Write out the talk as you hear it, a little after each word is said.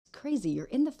crazy. You're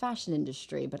in the fashion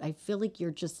industry, but I feel like you're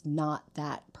just not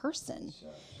that person. Sure.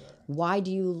 Why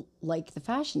do you like the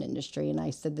fashion industry? And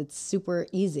I said, that's super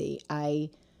easy.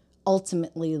 I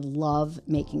ultimately love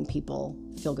making people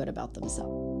feel good about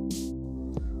themselves.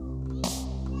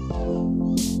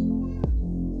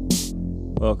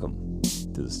 Welcome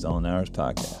to the Stolen Hours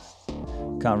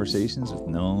Podcast. Conversations with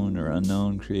known or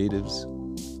unknown creatives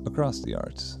across the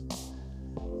arts.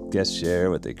 Guests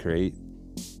share what they create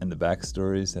and the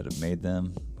backstories that have made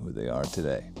them who they are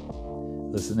today.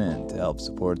 Listen in to help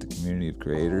support the community of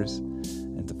creators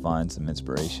and to find some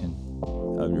inspiration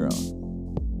of your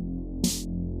own.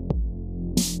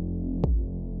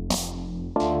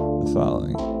 The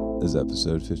following is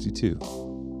episode 52.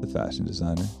 The fashion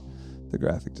designer, the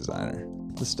graphic designer,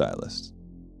 the stylist,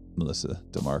 Melissa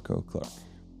DeMarco Clark.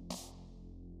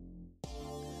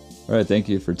 All right, thank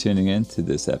you for tuning in to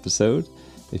this episode.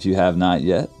 If you have not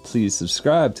yet, please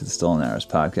subscribe to the Stolen Hours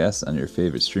Podcast on your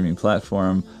favorite streaming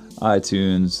platform,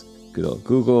 iTunes, good old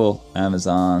Google,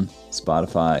 Amazon,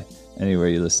 Spotify, anywhere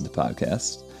you listen to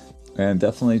podcasts. And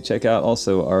definitely check out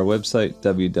also our website,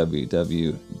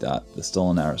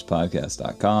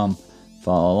 www.thestolenhourspodcast.com.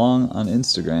 Follow along on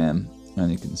Instagram,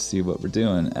 and you can see what we're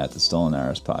doing at the Stolen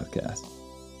Hours Podcast.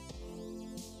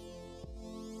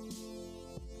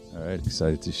 All right,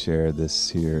 excited to share this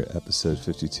here, episode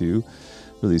 52,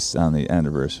 released on the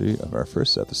anniversary of our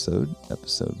first episode,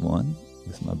 episode 1,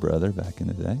 with my brother back in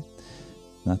the day.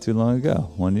 Not too long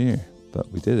ago, 1 year,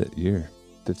 but we did it,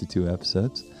 52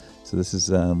 episodes. So this is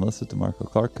Melissa DeMarco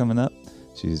Clark coming up.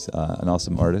 She's an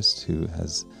awesome artist who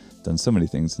has done so many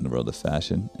things in the world of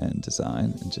fashion and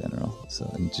design in general.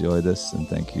 So enjoy this, and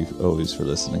thank you always for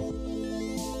listening.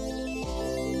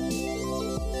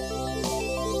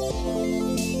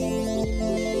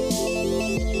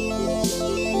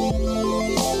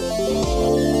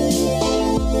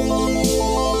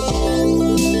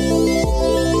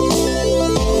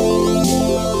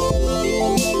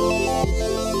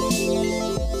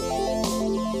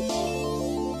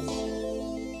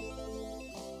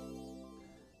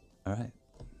 All right.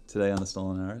 Today on the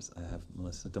Stolen Hours, I have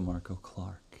Melissa DeMarco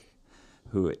Clark,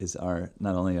 who is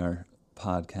not only our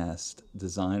podcast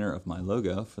designer of my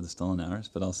logo for the Stolen Hours,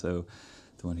 but also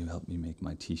the one who helped me make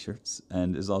my t-shirts,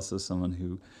 and is also someone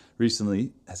who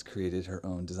recently has created her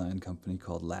own design company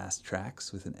called Last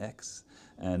Tracks with an X,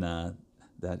 and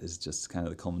that is just kind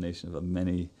of the culmination of a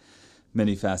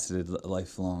many-faceted,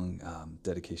 lifelong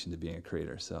dedication to being a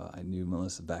creator. So I knew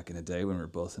Melissa back in the day when we were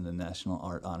both in the National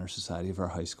Art Honor Society of our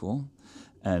high school,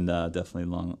 and definitely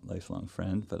lifelong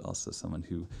friend, but also someone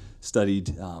who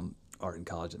studied art in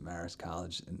college at Marist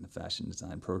College in the fashion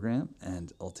design program,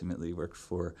 and ultimately worked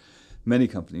for many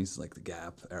companies like The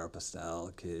Gap,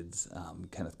 Aeropostale, Kids,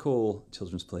 Kenneth Cole,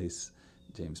 Children's Place,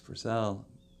 James Purcell.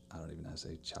 I don't even know how to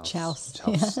say Chouse.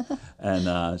 Yeah.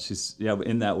 And she's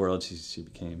in that world. She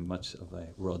became much of a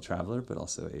world traveler, but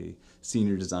also a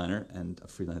senior designer and a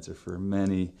freelancer for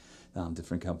many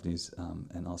different companies,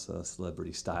 and also a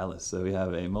celebrity stylist. So we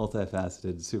have a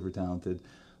multifaceted, super talented,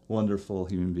 wonderful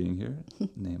human being here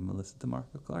named Melissa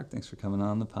DeMarco Clark. Thanks for coming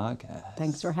on the podcast.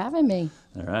 Thanks for having me.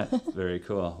 All right, very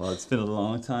cool. Well, it's been a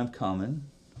long time coming.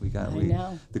 I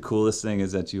know. The coolest thing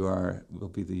is that will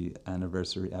be the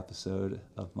anniversary episode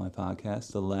of my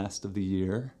podcast, the last of the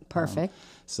year. Perfect.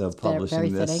 So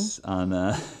publishing this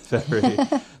on February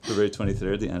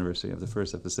 23rd, the anniversary of the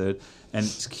first episode. And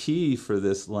it's key for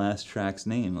this Last Tracks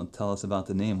name. Tell us about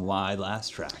the name. Why Last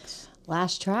Tracks?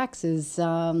 Last Tracks is,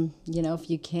 if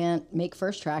you can't make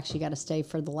first tracks, you got to stay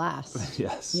for the last.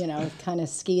 Yes. Kind of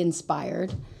ski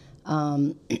inspired.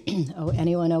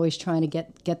 Anyone always trying to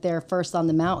get there first on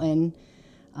the mountain,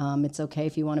 it's okay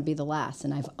if you want to be the last.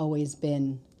 And I've always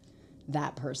been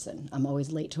that person. I'm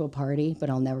always late to a party, but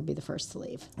I'll never be the first to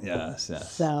leave. Yes.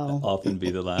 So often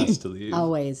be the last to leave.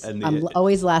 Always. I'm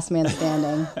always last man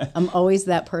standing. I'm always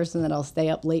that person that'll stay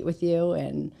up late with you,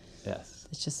 and yes.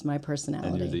 It's just my personality.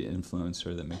 And you're the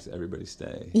influencer that makes everybody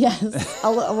stay. Yes,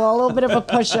 a little bit of a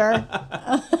pusher.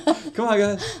 Come on,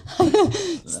 guys.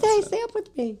 Stay up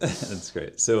with me. That's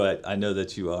great. So I know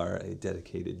that you are a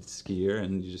dedicated skier,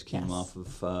 and you just came off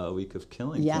of a week of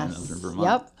Killington over in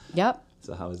Vermont. Yep.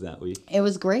 So how was that week? It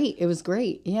was great.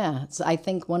 Yeah. So I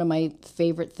think one of my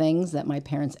favorite things that my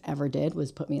parents ever did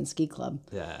was put me in ski club.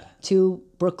 Yeah. 2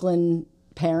 Brooklyn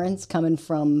parents coming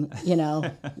from,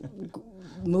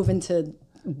 moving to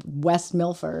West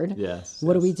Milford. Yes.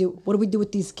 What do we do? What do we do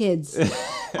with these kids?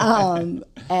 And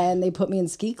they put me in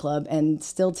ski club, and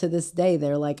still to this day,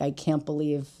 they're like, I can't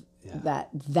believe that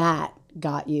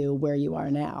got you where you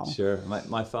are now. Sure.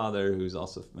 My father, who's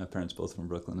also, my parents both from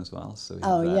Brooklyn as well, so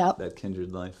we have that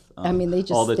kindred life. I mean, they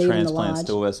just all the stayed transplants in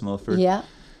the to West Milford. Yeah.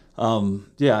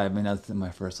 Yeah, I mean, I think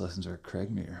my first lessons were at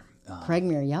Craigmere.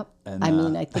 Craigmere, yep. And, I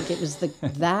mean, I think it was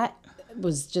that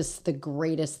was just the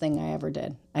greatest thing I ever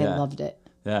did. I loved it.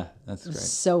 Yeah, that's great.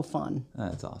 So fun.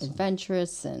 That's awesome.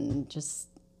 Adventurous and just,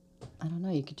 I don't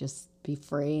know, you could just be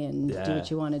free and do what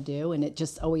you want to do. And it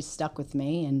just always stuck with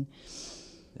me. And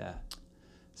yeah.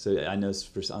 So I know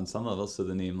on some level, so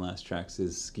the name Last Tracks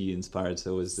is ski inspired.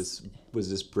 So was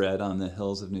this bred on the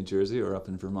hills of New Jersey or up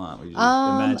in Vermont? Were you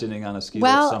imagining on a ski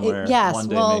lift somewhere one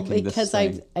day making this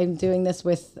thing? Because I'm doing this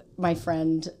with my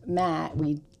friend Matt.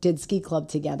 We did ski club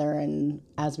together, and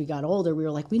as we got older, we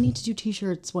were like, we need to do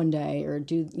T-shirts one day, or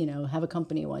have a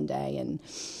company one day. And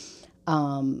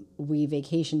we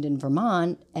vacationed in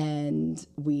Vermont, and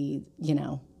we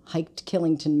hiked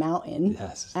Killington Mountain.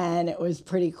 Yes. And it was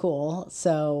pretty cool.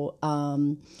 So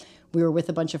we were with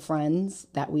a bunch of friends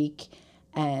that week,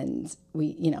 and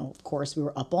we, of course, we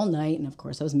were up all night, and of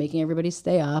course I was making everybody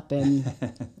stay up, and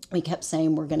we kept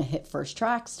saying we're going to hit first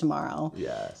tracks tomorrow.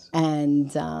 Yes.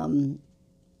 And,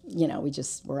 we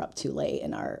just were up too late,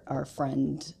 and our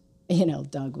friend,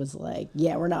 Doug was like,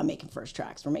 yeah, we're not making first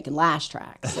tracks. We're making last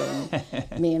tracks.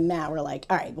 And me and Matt were like,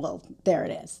 all right, well, there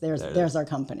it is. There's our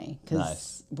company.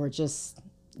 Because we're just,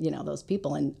 those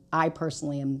people. And I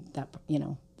personally am that,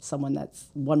 someone that's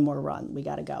one more run. We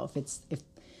got to go. If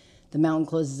the mountain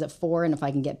closes at 4, and if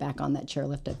I can get back on that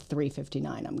chairlift at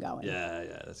 3:59, I'm going. Yeah,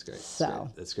 that's great.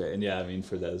 That's great. And I mean,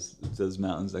 for those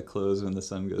mountains that close when the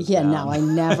sun goes down. No, I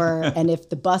never. And if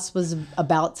the bus was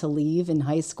about to leave in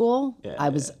high school, I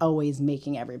was always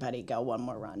making everybody go one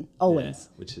more run. Always.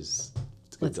 Which is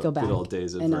let's go back. Good old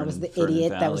days of and Vernon, I was the Vernon idiot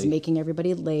Valley. that was making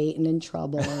everybody late and in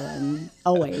trouble, and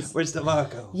always. Where's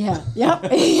DeMarco? Yeah. Yep.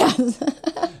 Yes.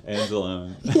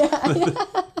 Angelone. Yeah.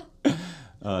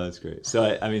 Oh, that's great.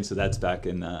 So I mean, so that's back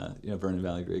in Vernon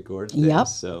Valley Great Gorge days. Yep.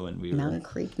 So when we were Mountain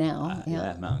Creek now.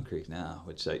 Yeah, Mountain Creek now.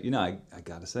 Which I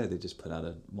gotta say, they just put out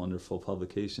a wonderful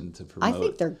publication to promote. I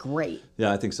think they're great.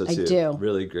 Yeah, I think so too. I do.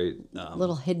 Really great.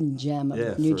 Little hidden gem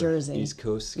of New Jersey. East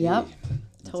Coast ski. Yep.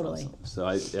 That's Totally.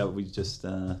 Awesome. So we just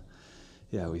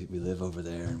we live over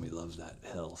there and we love that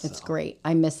hill. So. It's great.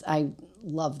 I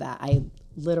love that. I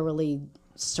literally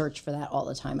search for that all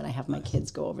the time, and I have my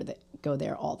kids go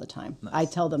there all the time. Nice. I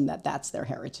tell them that that's their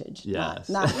heritage. Yes.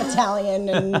 Not Italian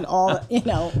and all,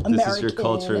 American. This is your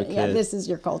culture, kid. Yeah, this is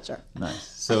your culture. Nice.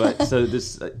 So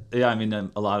this, I mean,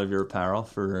 a lot of your apparel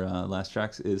for Last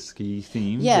Tracks is ski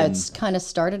themed. Yeah, it's kind of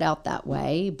started out that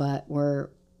way, but we're,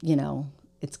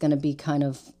 it's going to be kind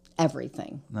of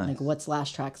everything. Nice. Like what's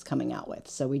Last Tracks coming out with.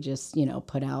 So we just,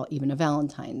 put out even a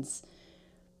Valentine's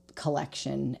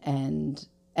collection, and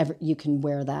you can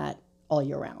wear that all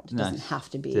year round. It doesn't have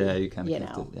to be, you kind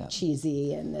of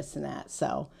cheesy and this and that.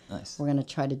 So nice. We're going to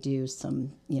try to do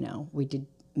some, we did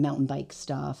mountain bike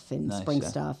stuff and spring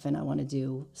stuff, and I want to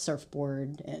do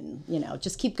surfboard and,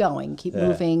 just keep going, keep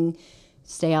moving,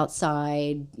 stay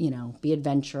outside, be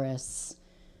adventurous,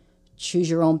 choose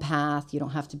your own path. You don't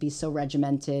have to be so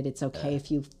regimented. It's okay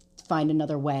if you find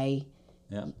another way.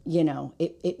 Yeah.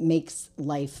 It makes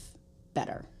life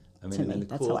better. I mean, to me,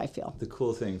 that's how I feel. The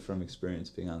cool thing from experience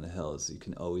being on the hill is you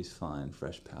can always find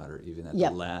fresh powder, even at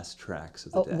the last tracks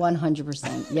of the day.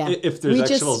 100%. Yeah. If there's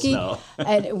actual snow.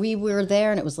 And we were there,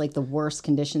 and it was like the worst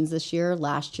conditions this year.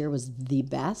 Last year was the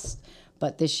best,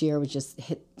 but this year we just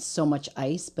hit so much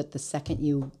ice. But the second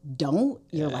you don't,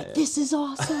 you're this is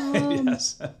awesome.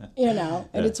 Yes.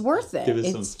 And it's worth it. Give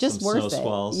us it's just some worth snow it.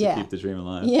 squalls to keep the dream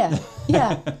alive. Yeah.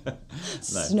 Yeah.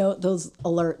 Nice. Those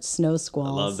alert snow squalls.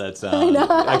 I love that sound.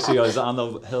 Actually, I was on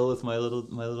the hill with my little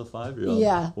 5-year-old.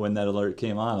 Yeah. When that alert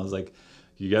came on, I was like,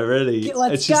 "You get ready."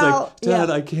 Let's and she's go. like, "Dad,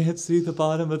 I can't see the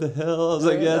bottom of the hill." I was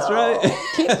like, "Yeah, that's right."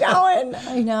 Keep going.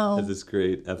 I know. There's this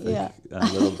great epic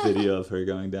little video of her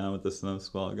going down with the snow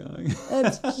squall going.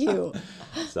 That's cute.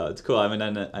 So it's cool. I mean,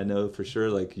 I know for sure,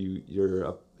 like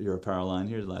your apparel line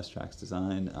here, Last Tracks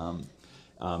Design,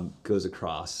 goes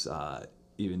across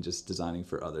even just designing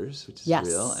for others, which is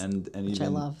real, and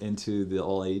even into the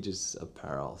all ages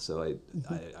apparel. So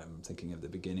I'm thinking of the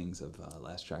beginnings of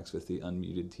Last Tracks with the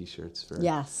unmuted T-shirts for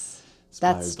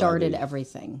that started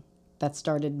everything. That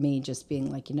started me just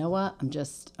being like, you know what,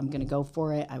 I'm gonna go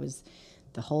for it. I was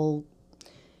the whole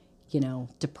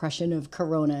depression of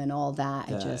Corona and all that.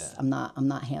 I'm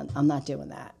not doing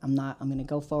that. I'm gonna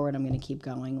go forward. I'm gonna keep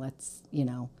going. Let's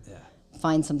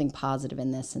find something positive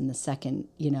in this. And the second,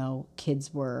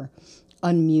 kids were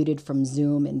unmuted from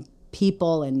Zoom and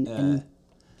people and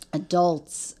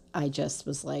adults, I just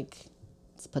was like,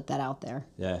 let's put that out there.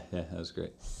 Yeah, that was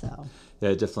great. So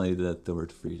Yeah, definitely the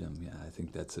word freedom. Yeah, I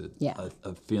think that's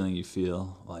a feeling you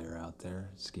feel while you're out there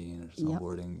skiing or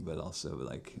snowboarding, but also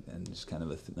like, and just kind of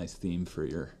a nice theme for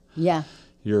your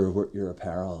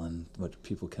apparel and what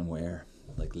people can wear.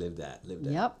 Like live that live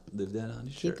that on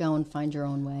your shirt. Keep going, find your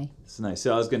own way. It's nice.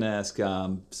 So I was going to ask,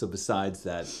 so besides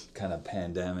that kind of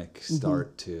pandemic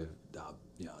start to,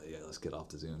 let's get off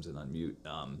the Zooms and unmute,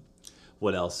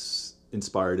 what else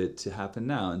inspired it to happen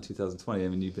now in 2020? I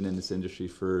mean, you've been in this industry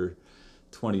for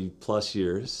 20 plus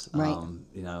years, right.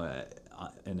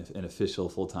 In official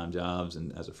full-time jobs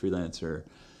and as a freelancer.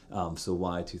 So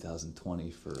why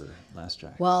 2020 for Last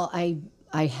Track? Well,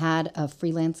 I had a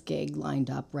freelance gig lined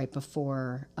up right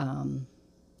before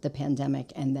the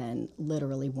pandemic, and then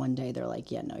literally one day they're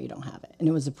like, yeah, no, you don't have it. And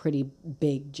it was a pretty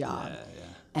big job. Yeah.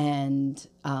 And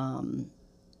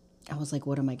I was like,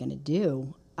 what am I going to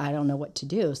do? I don't know what to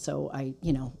do. So I,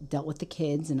 dealt with the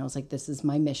kids, and I was like, this is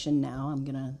my mission now.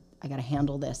 I got to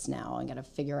handle this now. I got to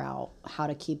figure out how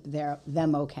to keep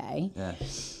them okay. Yeah.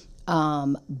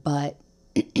 But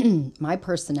my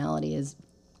personality is,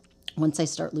 once I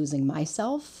start losing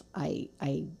myself, I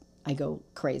go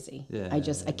crazy. Yeah,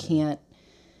 I can't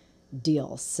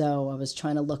deal. So I was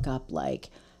trying to look up like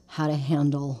how to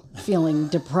handle feeling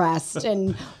depressed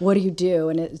and what do you do?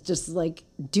 And it's just like,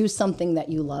 do something that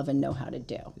you love and know how to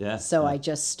do. Yeah. So I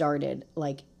just started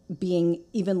like being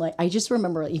even like, I just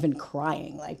remember even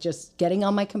crying, like just getting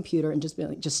on my computer and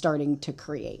just starting to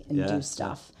create and do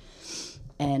stuff.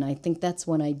 Yeah. And I think that's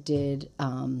when I did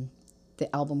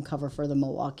the album cover for the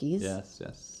Milwaukees.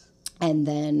 Yes. And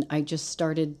then I just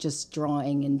started just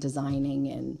drawing and designing,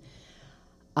 and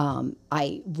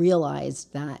I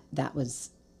realized that was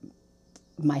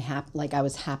my I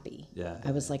was happy. Yeah.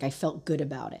 I was like, I felt good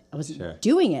about it. I wasn't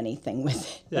doing anything with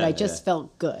it, but I just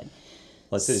felt good.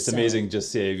 Well, it's amazing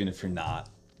just even if you're not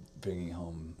bringing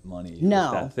home money with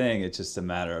that thing, it's just a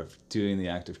matter of doing the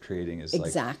act of creating is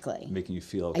like making you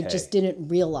feel okay. I just didn't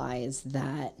realize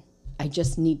that I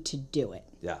just need to do it.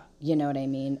 Yeah. You know what I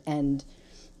mean? And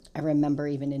I remember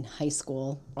even in high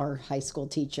school, our high school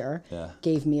teacher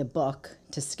gave me a book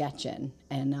to sketch in.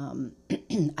 And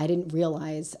I didn't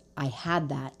realize I had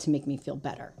that to make me feel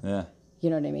better. Yeah. You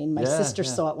know what I mean? My sister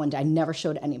saw it one day. I never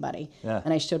showed anybody. Yeah.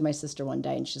 And I showed my sister one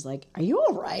day, and she's like, are you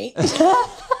all right?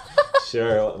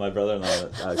 Sure. My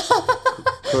brother-in-law,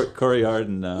 Corey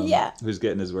Arden, who's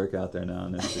getting his work out there now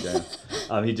on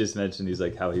Instagram, he just mentioned, he's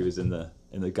like, how he was in the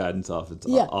guidance office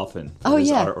often for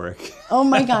his artwork. Oh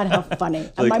my God, how funny.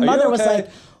 And my mother was like,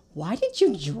 why did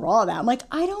you draw that? I'm like,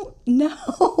 I don't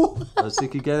know. Let's see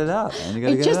if you get it out, man. You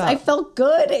gotta get it out. I felt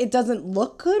good. It doesn't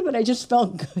look good, but I just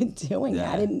felt good doing it.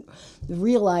 I didn't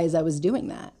realize I was doing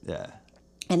that. Yeah.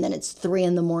 And then it's 3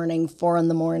 a.m, 4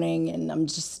 a.m, and I'm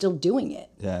just still doing it.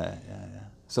 Yeah.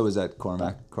 So was that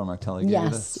Cormac Tully gave you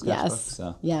the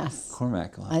sketchbook? Yes.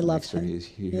 Cormac, I love him.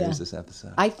 He hears this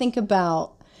episode. I think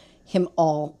about him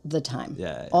all the time.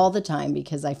 All the time,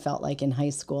 because I felt like in high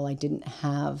school I didn't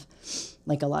have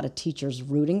like a lot of teachers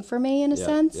rooting for me in a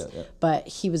sense, but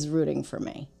he was rooting for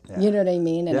me. Yeah. You know what I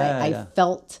mean? And I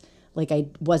felt like I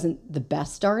wasn't the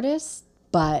best artist,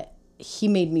 but he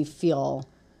made me feel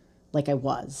like I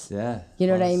was. Yeah. You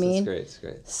know what I mean? It's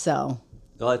great. So,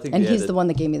 well, I think, and he's the one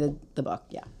that gave me the book.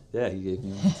 Yeah. Yeah, he gave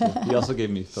me one too. He also gave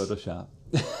me Photoshop.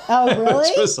 Oh, really?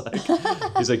 Which was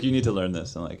like, he's like, you need to learn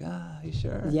this. I'm like, you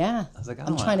sure? Yeah. I was like,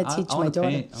 I'm trying to teach my daughter.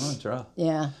 I want to draw.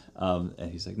 Yeah.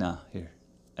 And he's like, no, here.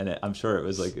 And I'm sure it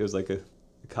was like a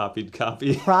copied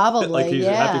copy. Probably, like he was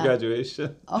happy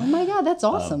graduation. Oh my God, that's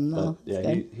awesome though.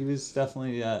 He was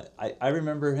definitely. I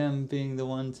remember him being the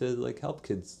one to like help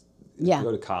kids.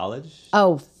 Go to college.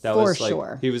 Oh, for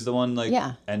sure. He was the one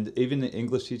and even the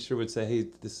English teacher would say, hey,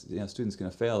 this student's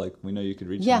gonna fail. Like we know you could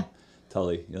reach him.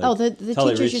 Tully. Like, the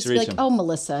teachers used to be like, oh,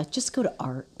 Melissa, just go to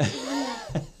art.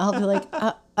 I'll be like,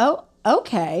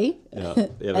 okay.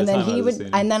 And then he would,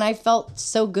 and then I felt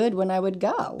so good when I would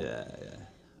go. Yeah.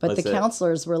 But the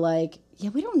counselors were like, yeah,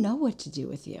 we don't know what to do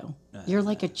with you. You're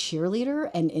like a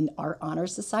cheerleader, and in our honor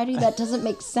society, that doesn't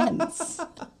make sense.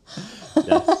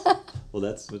 Yes. Well,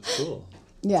 that's what's cool.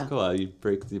 Yeah. It's cool. You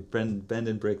bend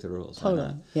and break the rules.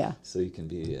 Totally. Yeah. So you can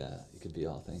be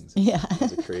all things. Yeah.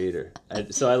 As a creator.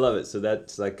 So I love it. So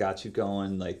that's like got you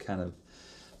going, like kind of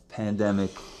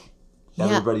pandemic. Yeah.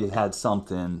 Everybody had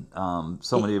something.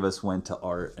 So many of us went to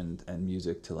art and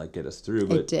music to like get us through.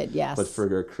 But, it did, yes. But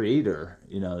for a creator,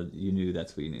 you knew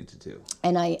that's what you needed to do.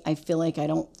 And I feel like I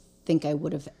don't think I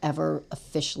would have ever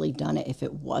officially done it if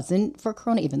it wasn't for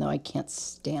Corona, even though I can't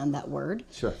stand that word.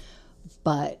 Sure.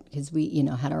 But because we,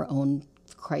 had our own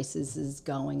crises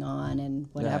going on and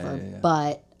whatever. Yeah.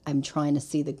 But I'm trying to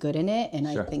see the good in it. And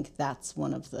Sure. I think that's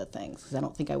one of the things, because I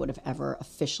don't think I would have ever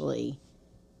officially,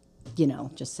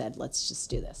 just said, let's just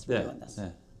do this. We're doing this. Yeah,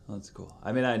 well, that's cool.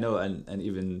 I mean, I know, and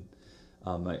even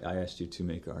I asked you to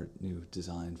make our new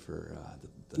design for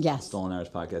the Yes. Stolen Hours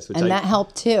podcast, which And that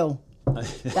helped too.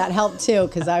 That helped too,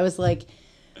 because I was like,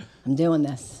 I'm doing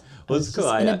this. Well, I was it's cool.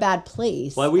 just in a bad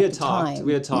place. Well, we at had the talked. time.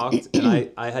 We had talked,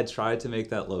 and I had tried to make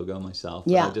that logo myself.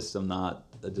 But Yeah. I just am not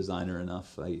a designer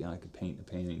enough. I could paint a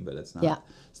painting, but it's not. Yeah.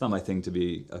 It's not my thing to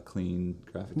be a clean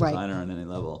graphic Right. designer on any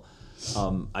level.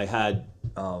 I had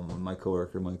my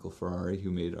coworker Michael Ferrari,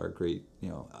 who made our great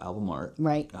album art.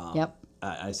 Right. Yep.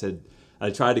 I said I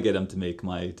tried to get him to make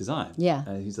my design. Yeah.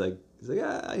 And he's like,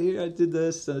 yeah, I did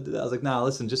this, I did that. I was like, nah,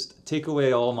 listen, just take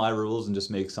away all my rules and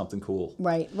just make something cool.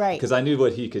 Right. Because I knew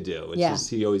what he could do. Which Yeah. is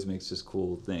he always makes just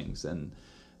cool things, and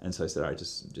so I said, all right,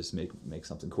 just make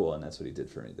something cool, and that's what he did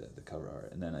for me, the cover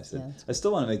art. And then I said, Yeah. I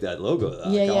still want to make that logo though.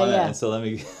 Yeah, Like, I wanna- yeah. And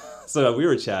so so we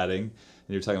were chatting, and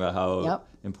you were talking about how Yep.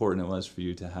 important it was for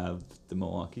you to have the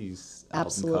Milwaukee's album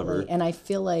Absolutely. cover. And I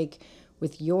feel like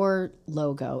with your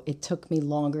logo, it took me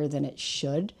longer than it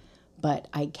should, but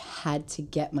I had to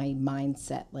get my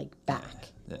mindset like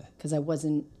back, Yeah. because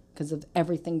because of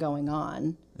everything going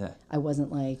on. Yeah. I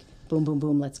wasn't like, boom, boom,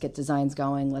 boom, let's get designs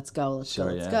going, let's go, let's Sure,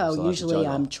 go, let's yeah. go. There's a lot to Usually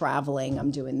juggle. I'm traveling,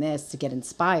 I'm doing this to get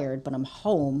inspired, but I'm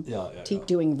home Yeah.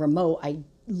 doing remote. I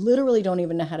literally don't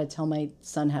even know how to tell my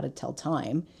son how to tell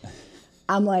time.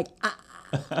 I'm like,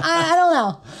 I don't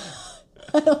know.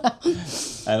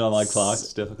 I don't like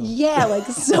clocks. Difficult. Yeah, like,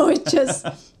 so it just...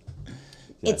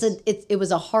 Yes. It was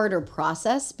a harder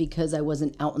process because I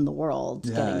wasn't out in the world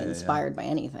Yeah, getting yeah, inspired by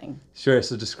anything. Sure.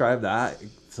 So describe that.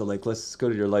 So let's go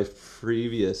to your life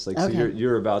previous. So Okay.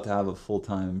 you're about to have a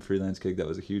full-time freelance gig. That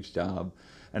was a huge job,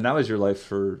 and that was your life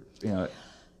for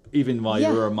even while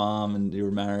Yeah. you were a mom and you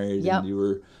were married Yep. and you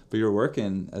were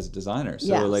working as a designer. So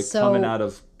Yeah, coming out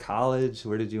of college,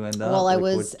 where did you end up? Well, I Like,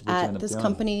 was what'd you end at up this doing?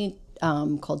 company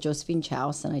called Josephine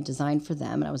Chouse, and I designed for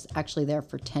them, and I was actually there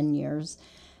for 10 years.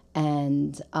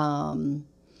 And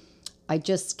I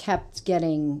just kept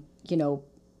getting,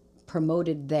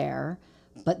 promoted there,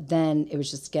 but then it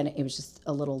was just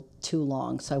a little too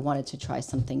long. So I wanted to try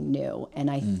something new.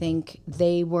 And I think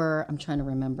I'm trying to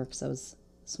remember because I was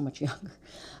so much younger,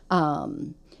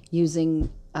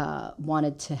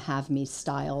 wanted to have me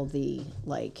style the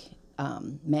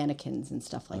mannequins and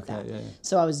stuff like that. Yeah.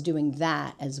 So I was doing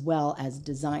that as well as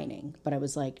designing, but I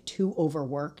was like too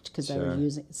overworked because I Sure. was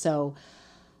using, so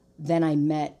then I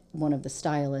met one of the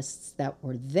stylists that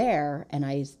were there, and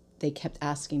they kept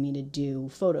asking me to do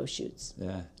photo shoots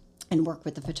Yeah. and work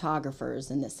with the photographers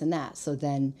and this and that. So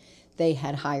then they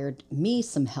had hired me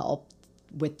some help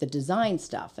with the design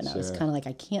stuff, and I was Sure. kind of like,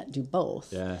 I can't do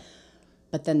both. Yeah.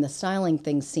 But then the styling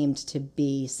thing seemed to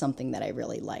be something that I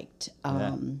really liked.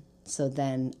 So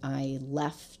then I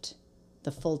left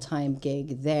the full-time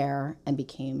gig there and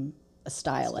became a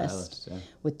stylist Yeah.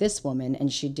 with this woman,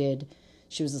 and she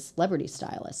was a celebrity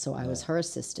stylist, so I was her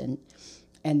assistant.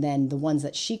 And then the ones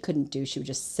that she couldn't do, she would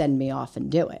just send me off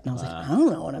and do it. And I was like, I don't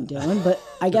know what I'm doing, but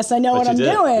I guess I know what you I'm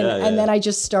did. doing. Yeah, and then yeah. I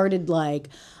just started like,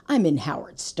 I'm in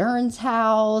Howard Stern's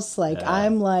house. Like, Yeah.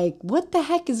 I'm like, what the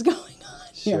heck is going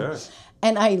on here? Sure.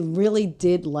 And I really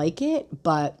did like it,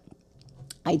 but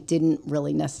I didn't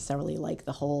really necessarily like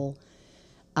the whole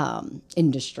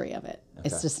industry of it.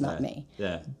 It's Okay. just not Yeah. me.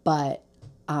 Yeah. But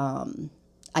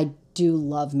I do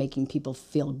love making people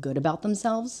feel good about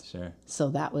themselves. Sure. So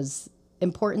that was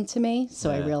important to me. So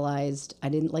I Yeah. realized I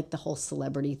didn't like the whole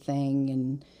celebrity thing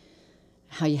and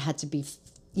how you had to be,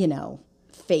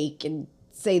 fake and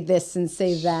say this and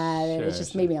say that. And it Sure,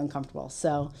 just sure. made me uncomfortable.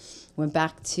 So went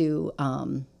back to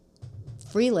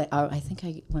freelance. I think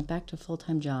I went back to a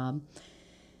full-time job.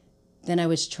 Then I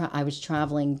was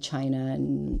traveling China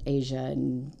and Asia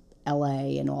and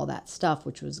LA and all that stuff,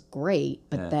 which was great.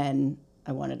 But Yeah. then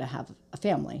I wanted to have a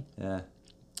family. Yeah.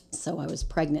 So I was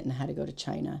pregnant and had to go to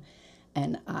China.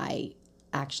 And I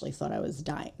actually thought I was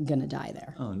gonna die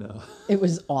there. Oh no. It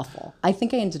was awful. I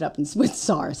think I ended up with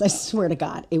SARS. I swear to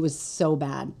God, it was so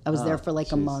bad. I was there for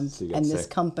like a jeez. month, So you got and this sick.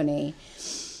 company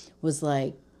was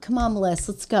like, "Come on,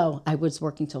 Melissa, let's go." I was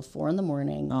working till 4 a.m,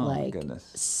 Oh my like goodness.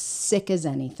 sick as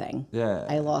anything. Yeah.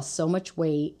 I lost so much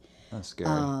weight. That's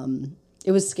scary.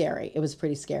 It was scary. It was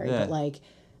pretty scary. Yeah. But like,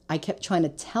 I kept trying to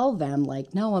tell them,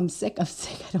 like, no, I'm sick. I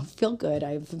don't feel good.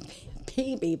 I have a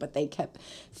baby. But they kept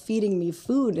feeding me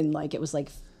food, and like, it was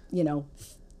like,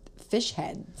 fish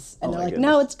heads. And Oh, they're my like, goodness.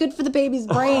 no, it's good for the baby's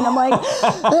brain. I'm like,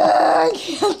 I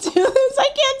can't do this. I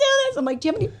can't do this. I'm like, do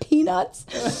you have any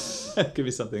peanuts? Give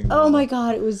me something. Oh my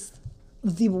God, it was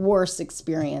the worst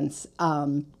experience.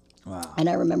 Wow. And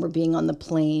I remember being on the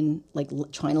plane, like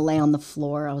trying to lay on the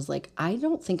floor. I was like, I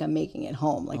don't think I'm making it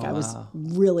home. Like I was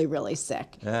really, really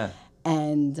sick. Yeah.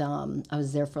 And I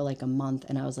was there for like a month,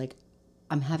 and I was like,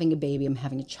 I'm having a baby. I'm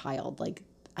having a child. Like,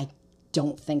 I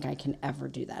don't think I can ever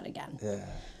do that again. Yeah.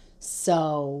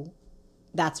 So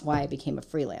that's why I became a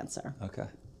freelancer. Okay.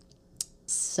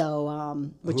 So,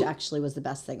 which actually was the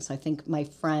best thing. So I think my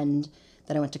friend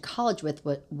that I went to college with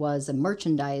was a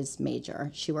merchandise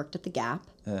major. She worked at the Gap,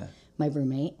 my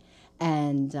roommate.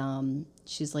 And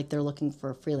she's like, they're looking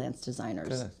for freelance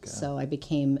designers. Good. So I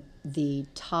became the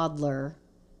toddler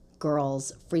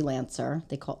girls freelancer.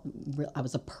 I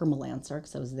was a permalancer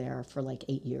because I was there for like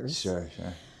 8 years. Sure.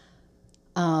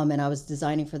 And I was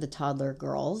designing for the toddler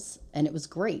girls, and it was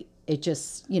great. It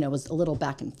just, was a little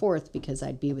back and forth because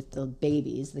I'd be with the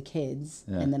babies, the kids,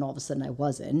 and then all of a sudden I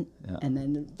wasn't, and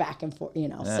then back and forth,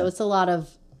 So it's a lot of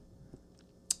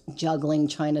juggling,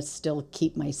 trying to still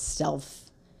keep myself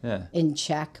in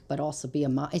check, but also be a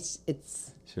mom.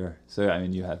 It's Sure. So I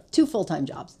mean, you have 2 full-time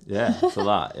jobs. Yeah, it's a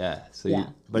lot. Yeah. So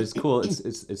but it's cool.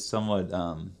 It's somewhat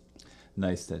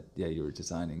nice that you were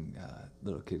designing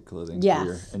little kid clothing.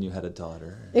 Yes. And you had a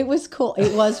daughter. It was cool.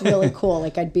 It was really cool.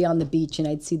 Like I'd be on the beach and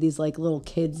I'd see these like little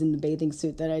kids in the bathing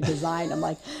suit that I designed. I'm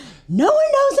like, no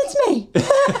one knows it's me.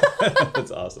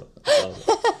 That's awesome.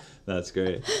 That's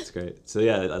great. That's great. So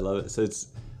I love it.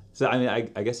 So I mean,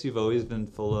 I guess you've always been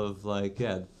full of like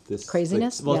this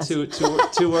craziness. Like, well,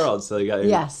 two worlds. So you got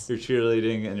your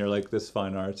cheerleading, and you're like this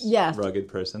fine arts rugged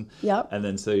person. Yep. And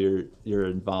then so you're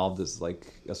involved as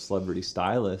like a celebrity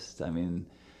stylist. I mean,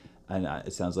 and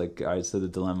it sounds like all right. So the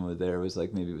dilemma there was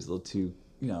like maybe it was a little too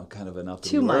kind of an up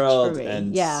in the world, for me.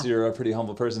 and you're a pretty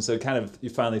humble person. So kind of you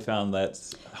finally found that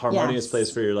harmonious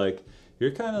place where you're like. You're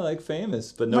kind of like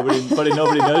famous, but nobody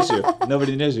knows you.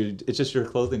 Nobody knows you. It's just your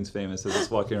clothing's famous as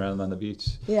it's walking around on the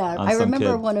beach. Yeah, I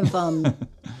remember one of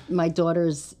my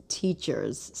daughter's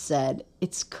teachers said,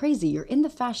 "It's crazy. You're in the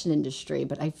fashion industry,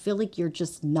 but I feel like you're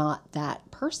just not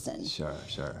that person." Sure.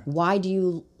 Why do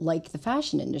you like the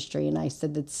fashion industry? And I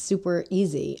said, "That's super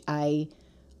easy. I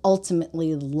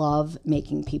ultimately love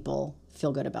making people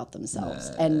feel good about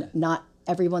themselves, and not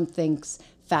everyone thinks."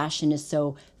 Fashion is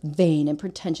so vain and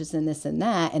pretentious and this and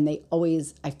that, and I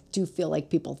do feel like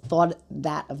people thought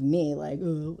that of me, like,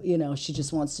 oh, she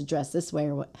just wants to dress this way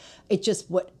or what. It's just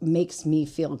what makes me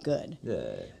feel good.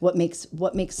 Yeah. What makes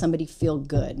somebody feel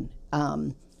good.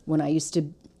 When I used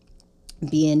to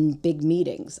be in big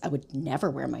meetings, I would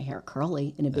never wear my hair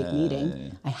curly in a big meeting. Yeah.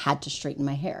 I had to straighten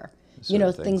my hair.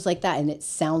 Things like that, and it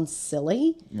sounds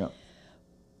silly. Yeah.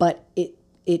 But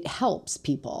it helps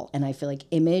people, and I feel like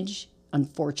image,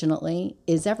 unfortunately,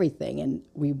 is everything. And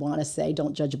we want to say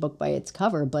don't judge a book by its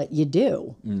cover, but you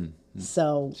do. Mm-hmm.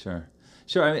 So sure.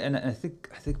 I mean, and I think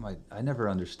I never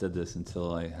understood this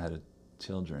until I had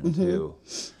children too.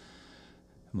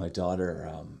 My daughter,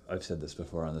 I've said this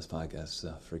before on this podcast,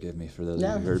 so forgive me for those of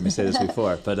you who heard me say this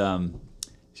before, but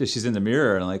she's in the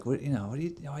mirror and I'm like, why do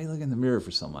you look in the mirror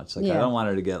for so much? Like I don't want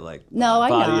her to get like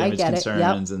body image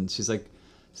concerns, and she's like,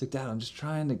 Dad, I'm just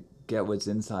trying to get what's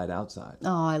inside outside.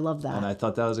 Oh, I love that. And I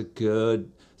thought that was a good.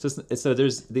 So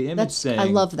there's the image thing. I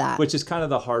love that. Which is kind of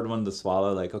the hard one to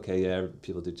swallow. Like, okay,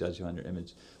 people do judge you on your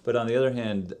image, but on the other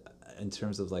hand, in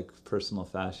terms of like personal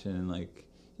fashion, like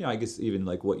I guess even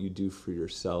like what you do for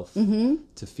yourself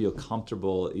to feel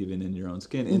comfortable, even in your own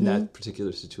skin, in that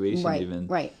particular situation,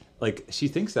 right. Like she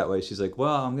thinks that way. She's like,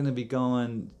 well, I'm gonna be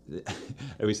going.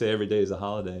 And we say every day is a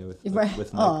holiday with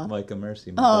Micah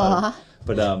Mercy, my daughter.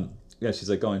 But she's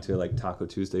like going to like Taco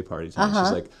Tuesday parties. And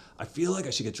she's like, I feel like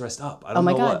I should get dressed up. I don't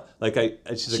know what. Like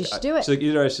she's like, do it. She's like,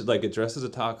 either I should like get dressed as a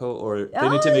taco, or they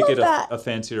need to make it a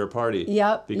fancier party.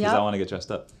 Yep. Because I want to get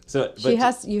dressed up. So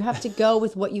you have to go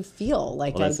with what you feel.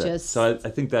 Like So I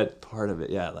think that part of it,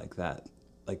 like that,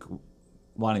 like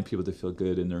wanting people to feel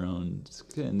good in their own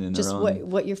skin, in just their own.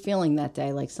 What you're feeling that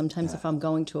day. Like sometimes if I'm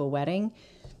going to a wedding,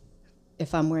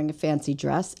 if I'm wearing a fancy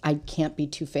dress, I can't be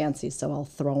too fancy, so I'll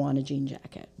throw on a jean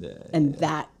jacket.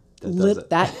 That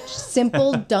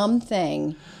simple, dumb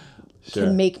thing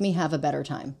can make me have a better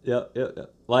time. Yep.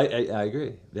 Well, I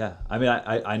agree. Yeah. I mean,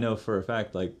 I know for a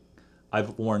fact, like,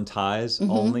 I've worn ties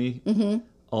only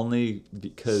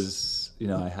because,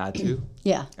 I had to.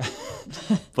 Yeah.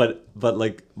 but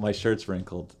like, my shirt's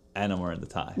wrinkled and I'm wearing the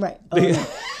tie. Right.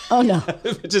 Oh, no.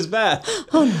 Which is bad.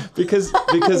 Oh, no. Because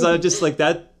I just like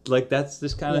that. Like that's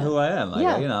just kind of who I am. Like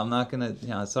I'm not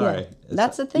gonna. Sorry. Yeah.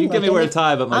 That's the thing. You give me wear a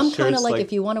tie, but my shirt's I'm kind of like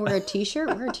if you want to wear a t-shirt,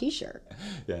 wear a t-shirt.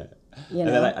 Yeah.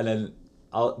 And then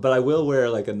but I will wear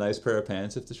like a nice pair of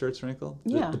pants if the shirt's wrinkled.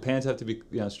 Yeah. The pants have to be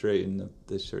straight, and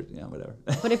the shirt, whatever.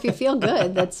 But if you feel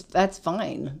good, that's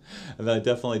fine. And I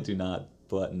definitely do not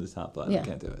button the top button. Yeah. I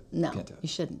can't do it. No, Can't do it. you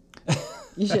shouldn't.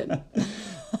 You shouldn't.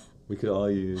 We could all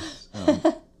use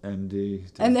MD.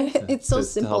 And it's so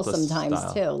simple help us sometimes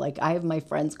style. too. Like I have my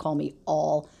friends call me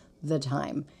all the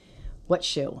time, what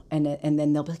shoe? And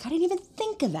then they'll be like, I didn't even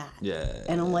think of that. Yeah.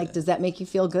 And I'm like, does that make you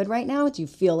feel good right now? Do you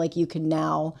feel like you can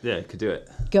now Yeah, you could do it.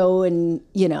 go and,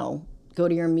 go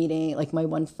to your meeting? Like my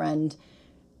one friend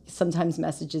sometimes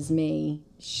messages me.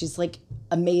 She's like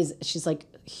amazing. She's like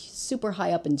super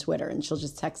high up in Twitter, and she'll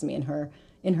just text me in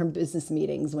her business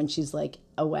meetings when she's like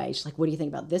away. She's like, what do you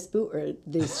think about this boot or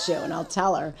this shoe? And I'll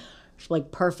tell her. She's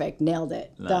like, perfect, nailed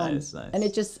it, done. Nice. And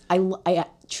it just, I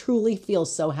truly feel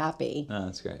so happy Oh,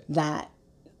 that's great. that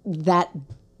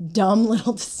dumb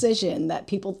little decision that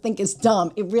people think is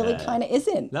dumb, it really kind of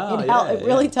isn't. No, It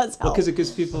really does help. Because it gives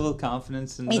people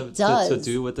confidence in It to does.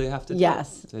 do what they have to do.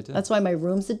 Yes. They do. That's why my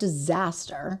room's a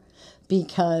disaster,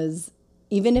 because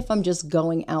even if I'm just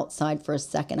going outside for a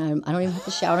second, I don't even have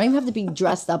to shower. I don't even have to be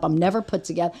dressed up. I'm never put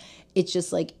together. It's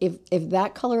just like if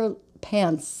that color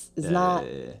pants is not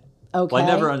okay, Well, I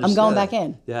never I'm understood going that. back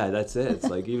in. Yeah, that's it. It's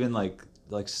like even like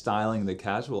styling the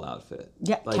casual outfit.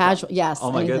 Yeah, like, casual. Yes.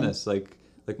 Oh my anything. goodness, like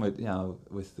my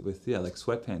with like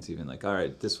sweatpants even, like, all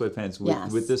right, this sweatpants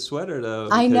Yes. with this sweater though.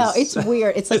 I know, because- it's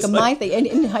weird. It's like my thing. And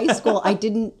in high school, I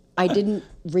didn't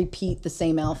repeat the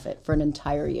same outfit for an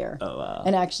entire year. Oh wow.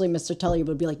 And actually, Mr. Tully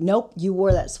would be like, "Nope, you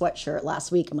wore that sweatshirt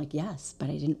last week." I'm like, "Yes, but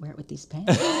I didn't wear it with these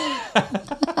pants."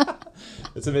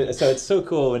 So it's so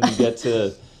cool when you get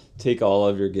to take all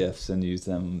of your gifts and use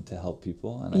them to help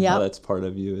people. And I know that's part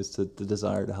of you, is the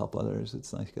desire to help others.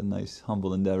 It's like a nice,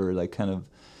 humble endeavor, like kind of,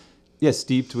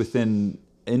 steeped within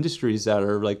industries that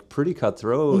are like pretty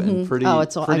cutthroat and pretty. Oh,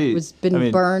 it's all. pretty,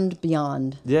 Been burned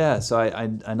beyond. Yeah, so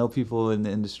I know people in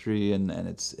the industry, and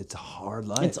it's a hard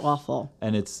life. It's awful.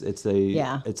 And it's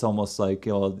almost like,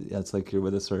 it's like you're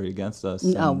with us or against us.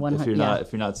 No, And 100.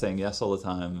 if you're not saying yes all the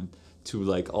time, to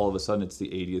like all of a sudden it's the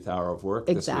 80th hour of work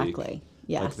this Exactly. week.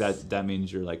 Yes. Like that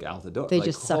means you're like out the door. They like,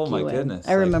 just suck oh you my in. goodness.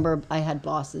 I remember I had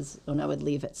bosses when I would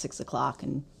leave at 6:00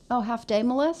 and half day,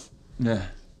 Melissa. Yeah.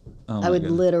 Oh I would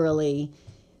goodness. literally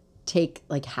take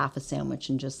like half a sandwich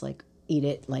and just like eat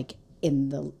it like in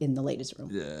the ladies' room.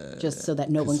 Yeah. Just so that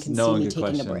no one can No see one me could taking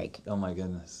question. a break. Oh my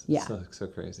goodness. Yeah. So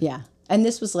crazy. Yeah. And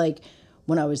this was like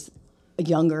when I was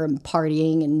younger and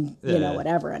partying and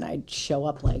whatever, and I'd show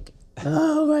up like,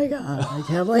 oh my God, I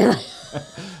can't believe it.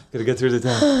 Gotta get through the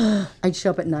day. I'd show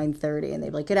up at 9:30 and they'd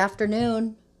be like, good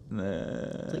afternoon. Nah.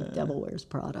 It's like Devil Wears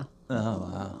Prada. Oh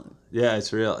wow. Yeah,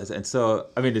 it's real. And so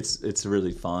I mean it's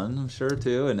really fun, I'm sure,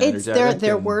 too, and It's energetic.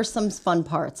 there and- were some fun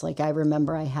parts. Like I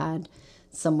remember I had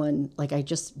someone, like I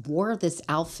just wore this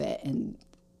outfit and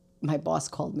my boss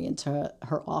called me into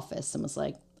her office and was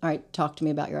like, all right, talk to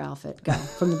me about your outfit. Go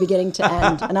from the beginning to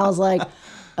end. And I was like,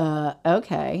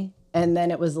 okay. And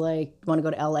then it was like, want to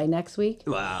go to LA next week?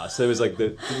 Wow. So it was like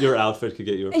your outfit could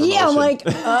get you a promotion. Yeah, I'm like,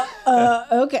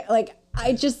 okay. Like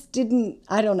I just didn't,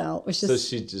 I don't know. It was just. So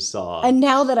she just saw. And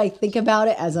now that I think about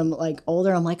it as I'm like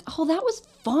older, I'm like, oh, that was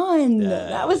fun.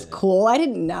 That was cool. I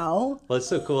didn't know. Well, it's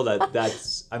so cool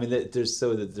that's. I mean, there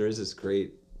is this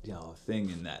great thing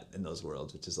in those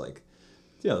worlds, which is like,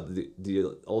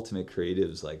 the ultimate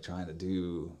creatives like trying to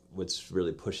do what's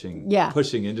really pushing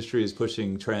industries,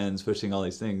 pushing trends, pushing all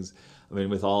these things. I mean,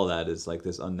 with all of that is like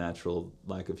this unnatural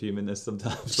lack of humanness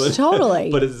sometimes. But, Totally.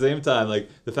 But at the same time, like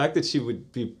the fact that she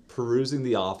would be perusing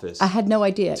The Office. I had no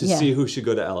idea. To see who should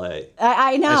go to LA.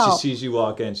 I know. And she sees you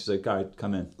walk in, she's like, all right,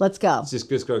 come in. Let's go. This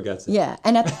girl gets it. Yeah.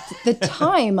 And at the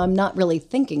time, I'm not really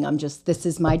thinking. I'm just, this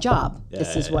is my job.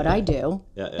 This is what I do.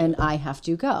 Yeah. And I have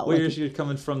to go. Well, you're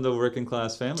coming from the working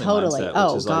class family Totally. mindset,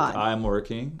 Oh, which is God. like, I'm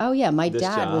working. Oh, yeah. My this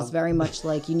dad was job. very much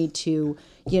like, you need to,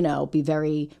 be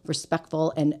very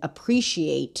respectful and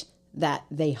appreciate that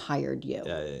they hired you.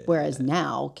 Whereas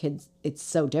now, kids, it's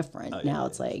so different. Now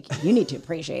it's like, you need to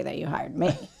appreciate that you hired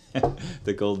me.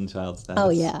 The golden child status. Oh,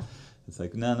 yeah. It's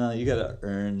like, no, you got to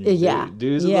earn your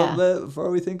dues a little bit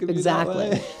before we think of you that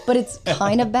way. But it's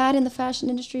kind of bad in the fashion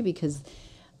industry because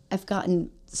I've gotten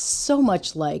so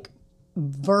much like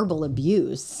verbal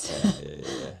abuse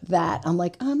that I'm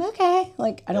like, okay.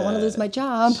 Like, I don't want to lose my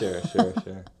job. Sure.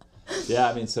 Yeah,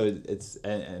 I mean, so it's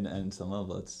and some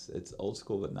level it's old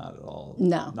school, but not at all.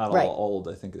 No, not right. all old.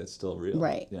 I think that's still real.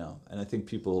 Right. And I think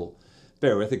people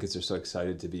bear with it because they're so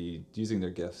excited to be using their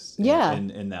gifts.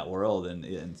 In that world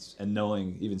and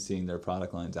knowing, even seeing their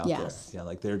product lines out there. Yeah,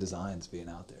 like their designs being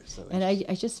out there. So and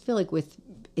I just feel like with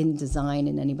in design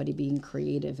and anybody being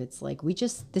creative, it's like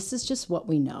this is just what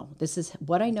we know. This is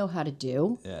what I know how to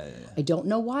do. I don't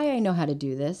know why I know how to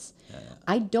do this.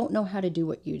 I don't know how to do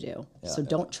what you do. So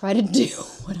don't try to do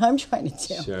what I'm trying to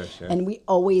do. Sure. And we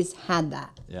always had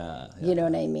that. You know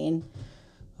what I mean?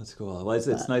 That's cool. Well,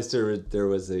 it's nice there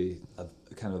was a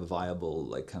kind of a viable,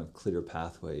 like kind of clear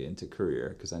pathway into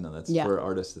career, because I know that's for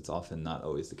artists, it's often not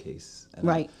always the case.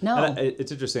 And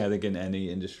it's interesting, I think, in any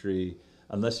industry,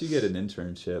 unless you get an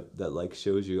internship that like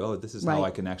shows you, oh, this is how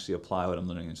I can actually apply what I'm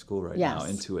learning in school now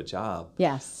into a job.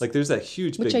 Like there's that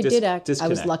huge big disconnect. I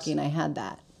was lucky and I had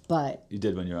that. But you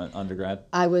did when you were undergrad?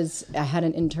 I had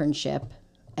an internship,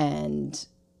 and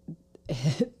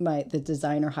the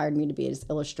designer hired me to be his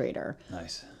illustrator.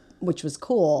 Nice. Which was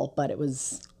cool, but it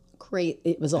was great.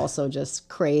 It was also just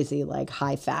crazy, like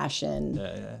high fashion,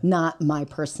 not my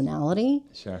personality.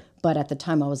 Sure. But at the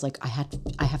time I was like, I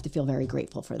have to feel very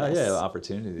grateful for this.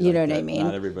 Opportunity. You know what I mean?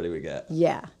 Not everybody would get.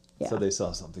 Yeah. So they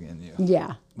saw something in you.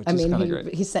 Yeah. Which is kind of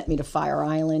great. He sent me to Fire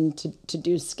Island to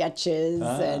do sketches,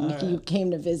 and he came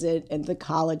to visit at the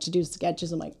college to do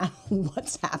sketches. I'm like, I don't know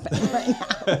what's happening right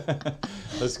now.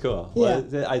 That's cool. Well,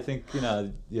 I think,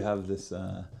 you have this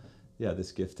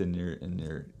this gift in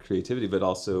your creativity, but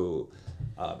also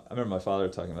I remember my father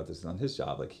talking about this on his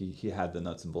job. Like he had the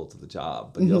nuts and bolts of the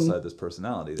job, but he also had this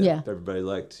personality that everybody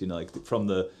liked. Like from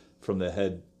the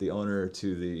head, the owner,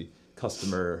 to the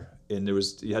customer, and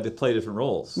you had to play different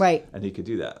roles. Right. And he could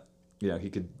do that. He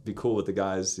could be cool with the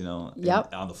guys, on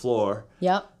the floor.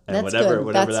 Yep. And that's whatever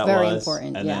good. That's that very was,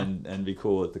 important. and be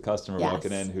cool with the customer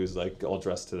walking in who's like all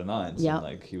dressed to the nines. And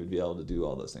like he would be able to do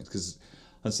all those things, because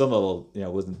on some level, it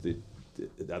wasn't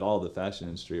at all the fashion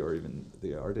industry or even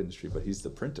the art industry, but he's the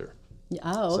printer.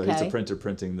 Oh, okay. So he's the printer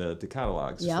printing the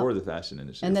catalogs for the fashion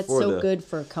industry. And that's good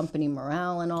for company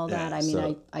morale and all that. I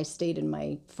mean, I stayed in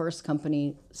my first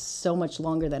company so much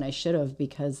longer than I should have,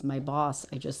 because my boss,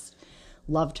 I just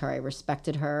loved her. I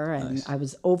respected her, and I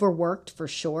was overworked for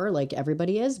sure, like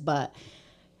everybody is, but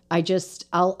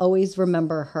I'll always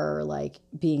remember her like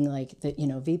being like the,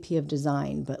 VP of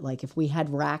design, but like if we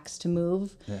had racks to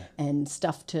move and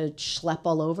stuff to schlep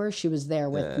all over, she was there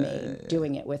with me,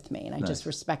 doing it with me. And I just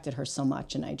respected her so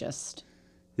much. And I just...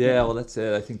 well, that's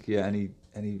it. I think, any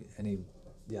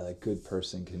like good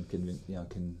person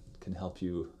can help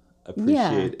you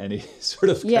appreciate any sort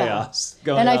of chaos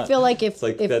going on. And I feel like if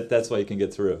that's why you can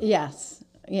get through. Yes.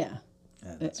 Yeah.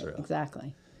 That's real.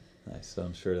 Exactly. Nice. So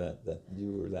I'm sure that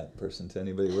you were that person to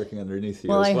anybody working underneath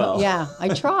you as well. I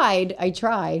tried.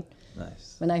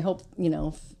 Nice. And I hope,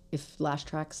 if Lash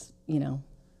Tracks,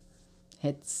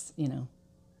 hits,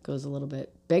 goes a little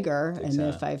bit bigger, and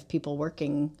if I have people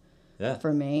working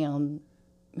for me, I'll do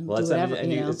whatever.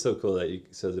 It's so cool that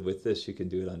so that with this you can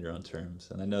do it on your own terms.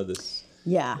 And I know this.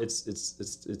 Yeah.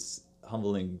 It's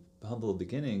humble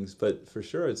beginnings, but for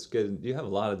sure it's good. You have a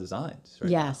lot of designs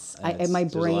right now. And my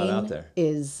brain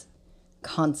is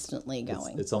constantly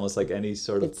going. It's almost like any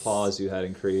sort of pause you had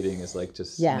in creating is like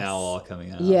just now all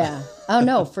coming out. Yeah. Oh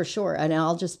no, for sure. And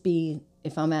I'll just be,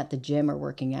 if I'm at the gym or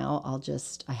working out,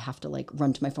 I have to like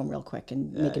run to my phone real quick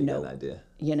and make a note. Got an idea.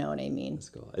 You know what I mean? That's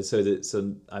cool.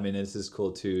 So I mean, this is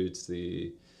cool too.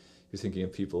 You're thinking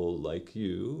of people like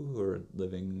you who are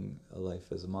living a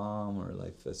life as a mom or a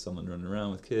life as someone running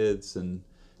around with kids, and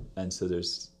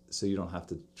so you don't have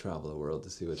to travel the world to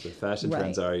see what the fashion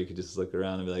trends are. You could just look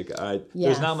around and be like, all right,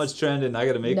 there's not much trend, and I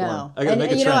got to make one. I got to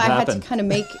make a trend happen. I had to kind of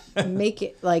make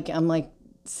it like I'm like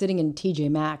sitting in TJ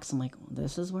Maxx. I'm like, well,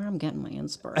 this is where I'm getting my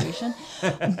inspiration.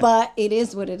 But it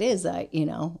is what it is. I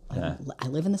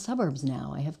live in the suburbs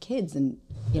now. I have kids, and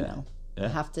I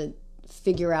have to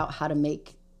figure out how to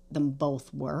make them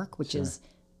both work, which is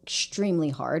extremely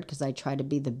hard, because I try to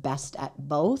be the best at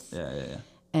both.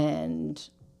 And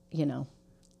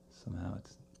somehow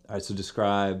it's all right. So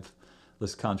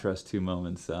let's contrast two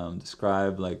moments.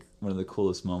 Describe like one of the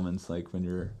coolest moments, like when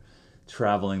you're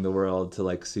traveling the world to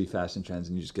like see fashion trends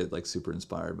and you just get like super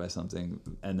inspired by something,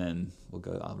 and then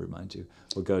I'll remind you,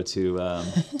 we'll go to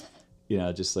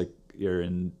just like you're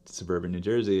in suburban New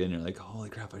Jersey and you're like, holy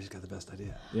crap, I just got the best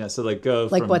idea. Yeah, so like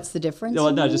what's the difference? No,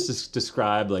 just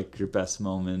describe like your best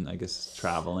moment, I guess,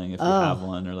 traveling if you have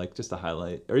one, or like just a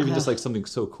highlight, or even just like something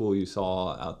so cool you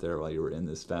saw out there while you were in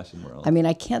this fashion world. I mean,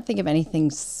 I can't think of anything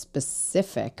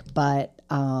specific, but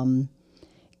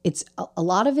it's a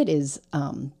lot of it is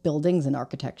buildings and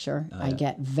architecture. I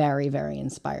get very, very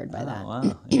inspired by that.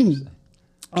 Wow, interesting.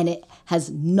 And it has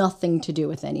nothing to do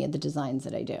with any of the designs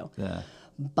that I do. Yeah.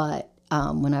 But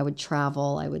when I would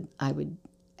travel, I would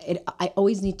I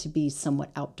always need to be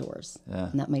somewhat outdoors. Yeah.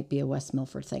 And that might be a West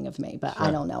Milford thing of me, but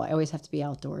I don't know. I always have to be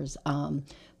outdoors.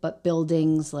 But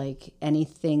buildings, like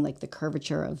anything like the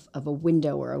curvature of a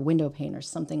window or a window pane or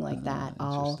something like that,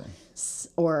 I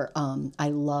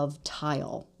love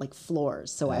tile, like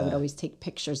floors. So I would always take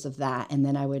pictures of that. And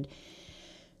then I would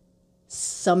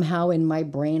somehow in my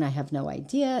brain, I have no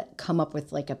idea, come up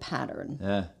with like a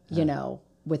pattern, you know,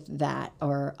 with that.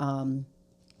 Or,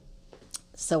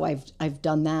 so I've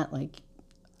done that, like,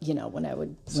 you know, when I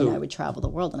would travel the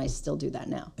world, and I still do that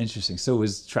now. Interesting. So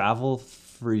was travel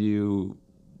for you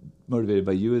motivated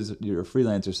by you as you're a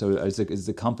freelancer? So is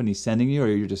the company sending you, or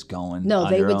you're just going? No,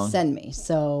 on they your would own? send me.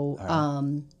 So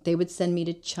they would send me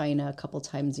to China a couple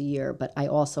times a year, but I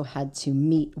also had to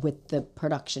meet with the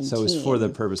production team. So it was for the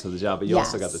purpose of the job, but you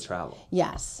also got to travel.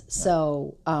 Yes.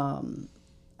 So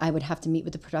I would have to meet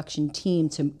with the production team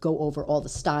to go over all the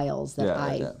styles that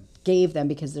I gave them,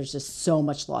 because there's just so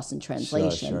much lost in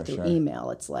translation through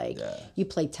email. It's like you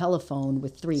play telephone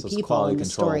with three people and the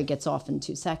story gets off in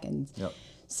 2 seconds. Yep.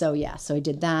 So so I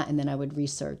did that, and then I would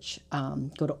research,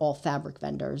 go to all fabric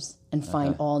vendors and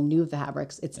find all new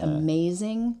fabrics. It's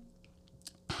amazing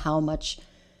how much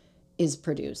is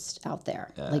produced out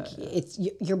there.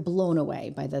 You're blown away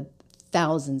by the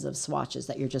thousands of swatches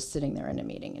that you're just sitting there in a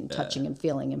meeting and touching and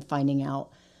feeling and finding out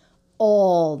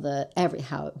all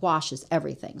how it washes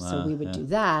everything. So we would do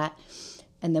that,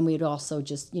 and then we'd also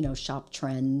just shop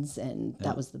trends, and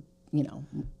that was the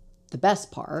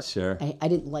best part. Sure. I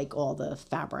didn't like all the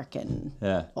fabric and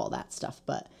all that stuff,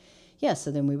 but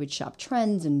so then we would shop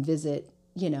trends and visit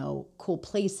cool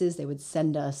places. They would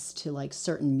send us to like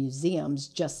certain museums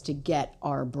just to get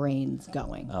our brains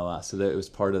going. Oh wow! So that it was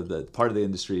part of the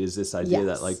industry is this idea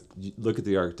that like look at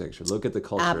the architecture, look at the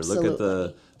culture,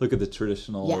 Absolutely. look at the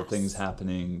traditional things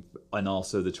happening, and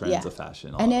also the trends of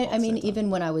fashion. And I mean, even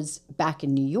when I was back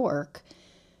in New York,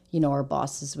 our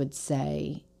bosses would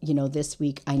say, this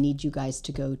week I need you guys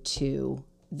to go to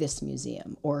this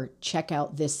museum or check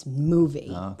out this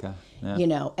movie. Oh, okay.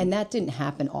 Yeah. And that didn't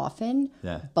happen often,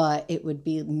 but it would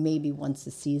be maybe once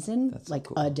a season,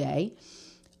 a day.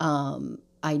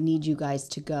 I need you guys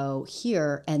to go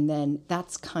here. And then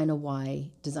that's kind of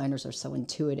why designers are so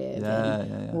intuitive.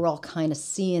 We're all kind of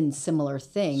seeing similar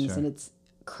things. And it's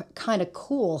kind of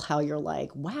cool how you're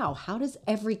like, wow, how does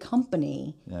every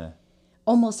company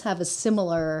almost have a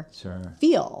similar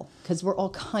feel? Because we're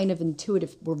all kind of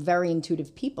intuitive. We're very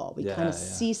intuitive people. We kind of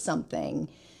see something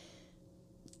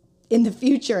in the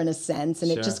future in a sense, and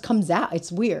it just comes out.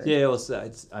 It's weird. Yeah, well,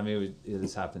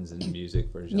 this happens in music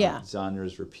where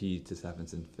genres repeat. This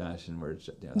happens in fashion where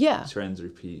trends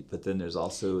repeat. But then there's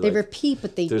also they repeat,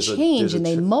 but they change and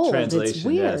they mold. It's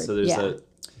weird. Yeah, so there's a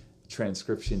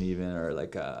transcription even, or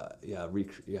like a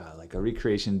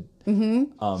recreation.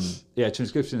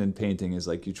 Transcription in painting is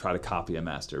like you try to copy a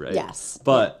master, right? Yes.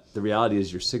 But the reality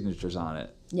is your signature's on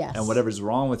it. Yes. And whatever's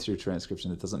wrong with your transcription,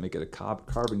 it doesn't make it a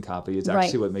carbon copy. It's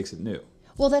actually what makes it new.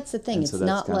 Well, that's the thing. And it's so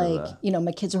not like,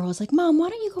 my kids are always like, Mom, why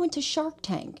don't you go into Shark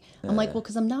Tank? I'm like, well,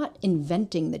 because I'm not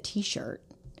inventing the T-shirt.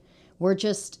 We're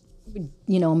just,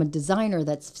 I'm a designer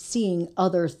that's seeing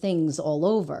other things all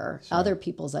over, other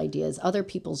people's ideas, other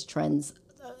people's trends.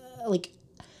 Like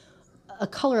a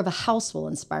color of a house will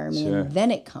inspire me, and then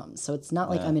it comes. So it's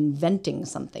not like I'm inventing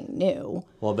something new.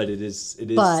 Well, but it is.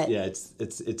 But,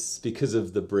 it's because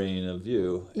of the brain of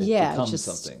you. It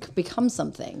becomes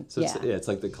something. So it's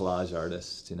like the collage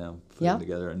artist, putting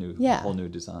together a whole new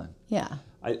design. Yeah.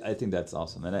 I think that's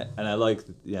awesome, and I like as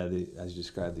you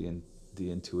described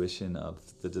the intuition of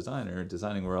the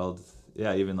designing world.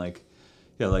 Yeah, even like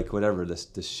whatever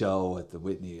the show at the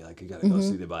Whitney, like you got to go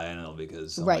see the biennial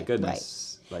because my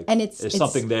goodness, like and there's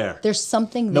something there. There's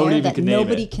something there that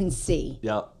nobody can see.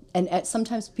 Yeah. And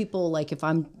sometimes people, like if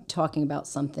I'm talking about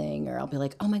something, or I'll be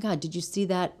like, oh my God, did you see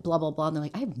that? Blah, blah, blah. And they're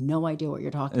like, I have no idea what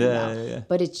you're talking about. Yeah.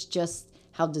 But it's just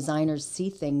how designers see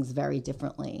things very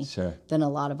differently than a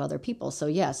lot of other people.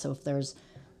 So so if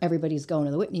everybody's going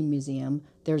to the Whitney Museum,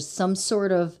 there's some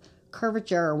sort of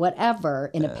curvature or whatever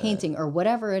in a painting or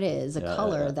whatever it is, a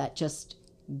color that just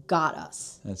got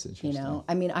us. That's interesting.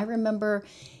 I mean, I remember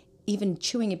even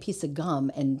chewing a piece of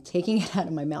gum and taking it out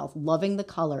of my mouth, loving the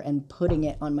color and putting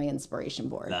it on my inspiration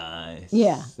board. Nice.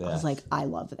 Yeah. I was like, I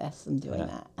love this. I'm doing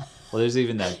that. Well, there's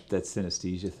even that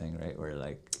synesthesia thing, right? Where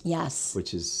like,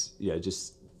 which is,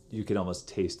 just, you can almost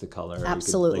taste the color.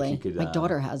 Absolutely. My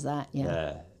daughter has that.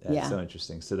 Yeah. It's so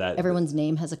interesting. So that everyone's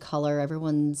name has a color.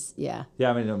 Everyone's I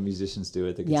mean, musicians do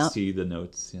it. They can see the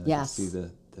notes. Yes. See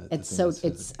the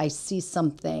I see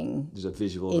something. There's a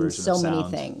visual in version so of sound.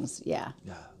 many things. Yeah.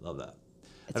 Yeah, love that.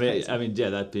 It's crazy. I mean,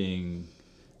 that being,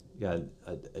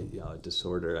 a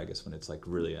disorder, I guess, when it's like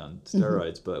really on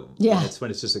steroids, but Yeah.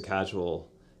 when it's just a casual,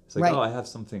 it's like, Right. oh, I have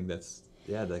something that's,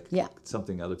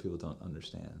 something other people don't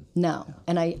understand. No. Yeah.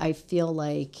 And I feel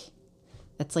like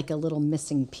that's like a little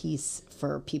missing piece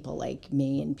for people like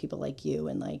me and people like you.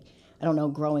 And like, I don't know,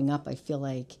 growing up, I feel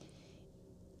like,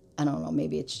 I don't know,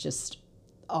 maybe it's just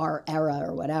our era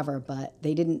or whatever, but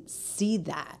they didn't see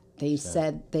that. They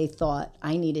said they thought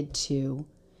I needed to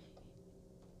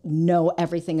know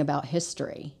everything about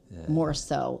history more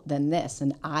so than this.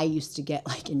 And I used to get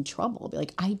like in trouble, be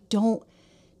like, I don't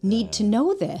need to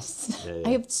know this. I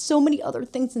have so many other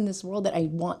things in this world that I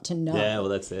want to know. Yeah, well,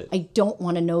 that's it. I don't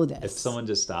want to know this. If someone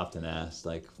just stopped and asked,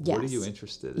 like, what are you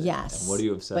interested in? Yes. And what are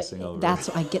you obsessing over? That's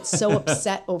I get so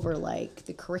upset over like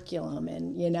the curriculum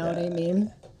and you know what I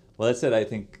mean? Well, that's it. I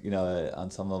think,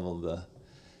 on some level,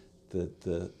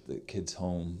 the kids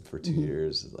home for 2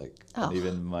 years, like, and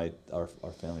even our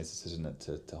family's decision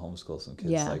to homeschool some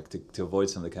kids, like to avoid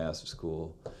some of the chaos of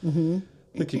school.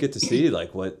 Like you get to see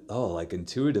like like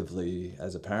intuitively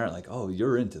as a parent, like, oh,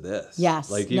 you're into this. Yes.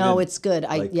 Like no, it's good.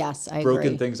 I broken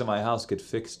agree. things in my house get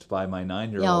fixed by my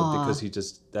 9-year-old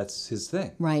because that's his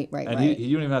thing. Right. And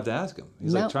you don't even have to ask him.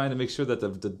 He's like trying to make sure that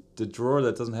the drawer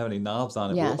that doesn't have any knobs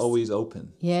on it will always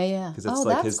open. Yeah. Because it's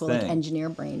like that's his cool. thing. Like engineer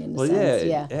brain in a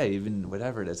sense. Yeah, even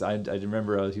whatever it is. I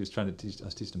remember he was trying to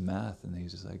teach him math, and he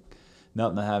was just like,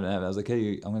 nope, not having it. I was like,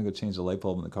 hey, I'm gonna go change the light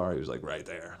bulb in the car. He was like, right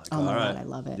there. Like, oh my right. God, I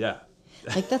love it. Yeah.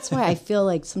 Like that's why I feel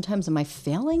like sometimes am I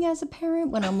failing as a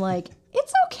parent when I'm like,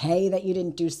 it's okay that you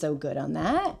didn't do so good on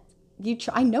that.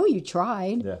 I know you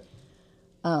tried. Yeah.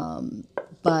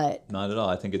 But not at all.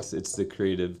 I think it's the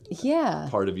creative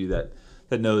part of you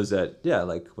that knows that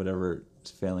like whatever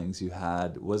failings you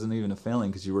had wasn't even a failing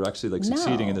because you were actually like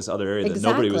succeeding in this other area that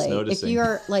nobody was noticing. If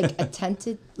you're like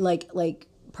attentive, like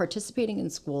participating in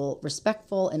school,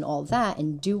 respectful and all that,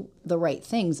 and do the right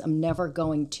things, I'm never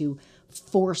going to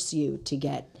force you to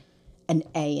get an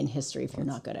A in history if you're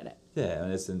not good at it. Yeah,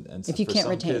 and if you can't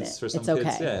retain kids, it, for some it's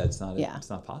okay. Kids, it's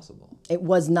not possible. It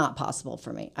was not possible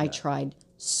for me. I tried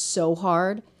so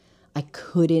hard, I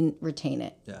couldn't retain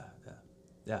it.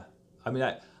 Yeah. I mean,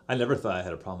 I never thought I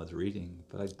had a problem with reading,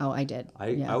 but I did.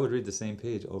 I would read the same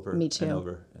page over Me too. and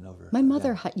over and over. My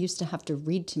mother used to have to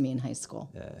read to me in high school.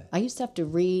 Yeah. I used to have to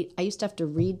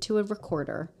read to a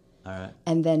recorder. All right.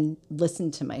 And then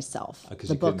listen to myself.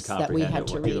 The books that we had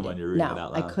to read. Even when you're reading it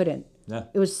out loud. I couldn't. Yeah.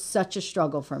 It was such a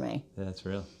struggle for me. Yeah, that's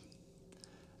real.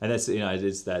 And that's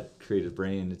it's that creative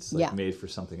brain. It's like made for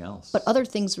something else. But other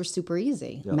things were super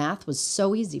easy. Yep. Math was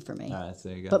so easy for me. All right,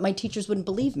 there you go. But my teachers wouldn't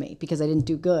believe me because I didn't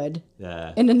do good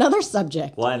in another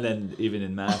subject. Well, and then even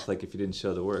in math, like if you didn't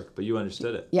show the work, but you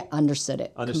understood it. Yeah, understood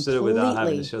it. Understood it without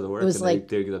having to show the work. It was and like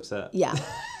they get upset. Yeah,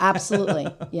 absolutely.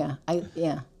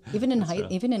 Even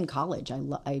in college,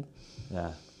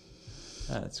 Yeah,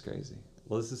 that's crazy.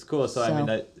 Well, this is cool. So I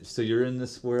mean, so you're in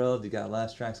this world. You got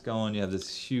Last Tracks going. You have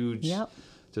this huge,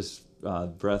 just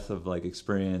breadth of like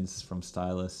experience from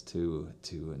stylist to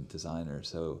designer.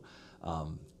 So,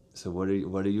 so what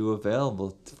are you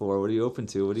available for? What are you open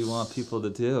to? What do you want people to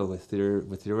do with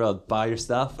your world? Buy your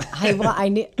stuff. Buy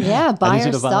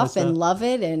our stuff and love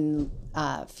it and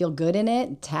feel good in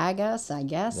it. Tag us, I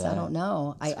guess. I don't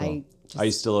know. Cool. Are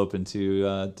you still open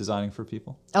to designing for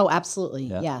people? Oh, absolutely.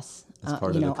 Yeah. Yes.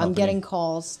 I'm getting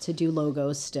calls to do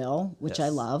logos still, which I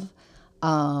love.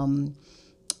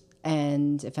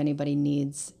 And if anybody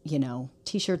needs,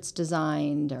 T-shirts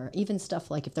designed or even stuff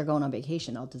like if they're going on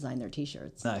vacation, I'll design their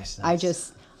T-shirts. Nice.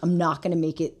 I'm not going to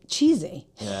make it cheesy.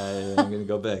 Yeah, I'm going to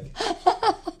go big.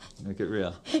 Make it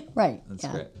real. Right. That's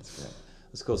great.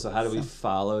 That's cool. So how do we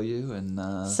follow you and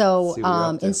so see what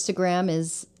you're up to? Instagram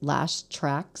is Last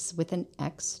Tracks with an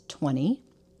X 20.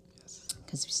 Yes.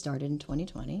 Because we started in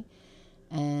 2020.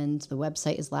 And the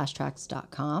website is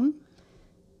lasttracks.com.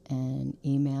 And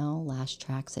email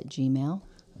lasttracks@gmail. All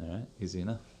right, easy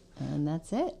enough. And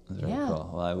that's it. That's very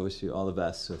cool. Well, I wish you all the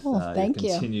best with your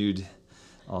continued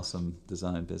awesome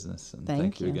design business. And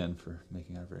thank you again for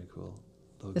making our very cool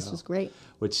logo. This was great.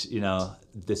 Which,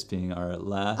 this being our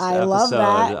last I episode, love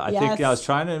that. I think I was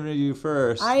trying to interview you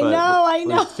first. I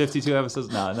know. 52 episodes?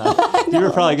 No. You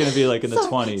were probably going to be like in the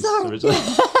 20s originally.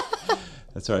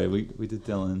 That's all right. We did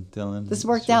Dylan. This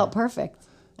worked out perfect.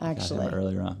 Actually,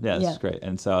 earlier on, this is great.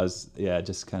 And so I was,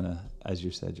 just kind of as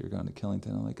you said, you're going to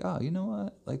Killington. I'm like, oh, you know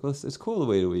what? Like, it's cool to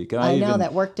wait a week. And I know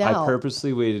that worked out. I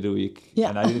purposely waited a week,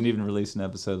 and I didn't even release an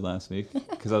episode last week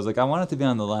because I was like, I want it to be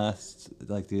on the last,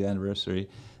 like the anniversary,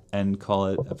 and call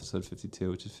it episode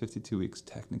 52, which is 52 weeks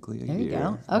technically a year. There you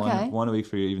go. Okay. One a week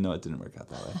for you, even though it didn't work out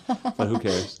that way. But who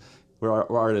cares?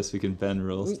 we're artists. We can bend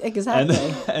rules.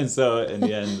 Exactly. And so in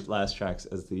the end, Last Tracks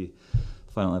as the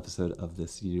final episode of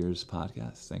this year's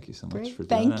podcast. Thank you so much Great. for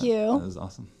doing Thank you. That was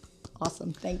awesome.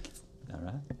 Awesome. Thanks. All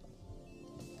right.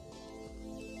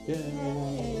 Yay.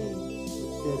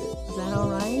 Is that all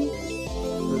right?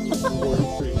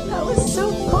 That was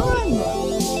so fun.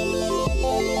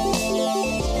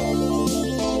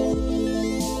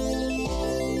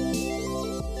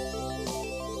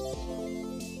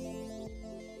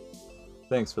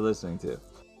 Thanks for listening to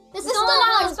The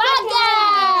Stylist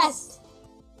Podcast!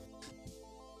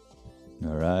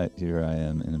 All right, here I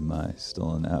am in my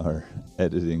stolen hour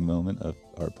editing moment of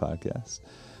our podcast.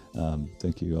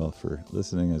 Thank you all for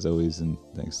listening, as always, and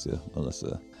thanks to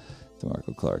Melissa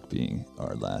DeMarco Clark being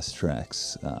our Last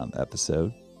Tracks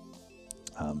episode,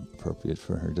 appropriate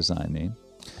for her design name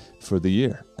for the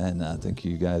year. And thank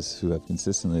you guys who have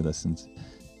consistently listened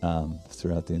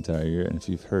throughout the entire year. And if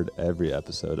you've heard every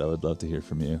episode, I would love to hear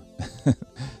from you.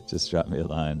 Just drop me a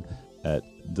line at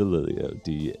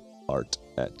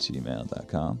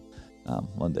delilio@gmail.com.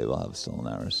 One day we'll have a Stolen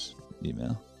Hours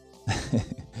email.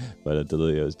 But at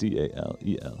Delilio's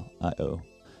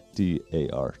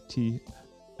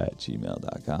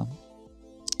DALELIODART@gmail.com.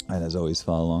 And as always,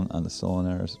 follow along on the Stolen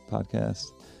Hours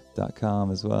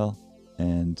podcast.com as well,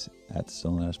 and at the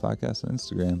Stolen Hours podcast on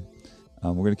Instagram.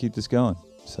 We're going to keep this going.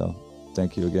 So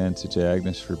thank you again to Jay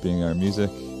Agnish for being our music,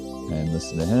 and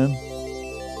listen to him.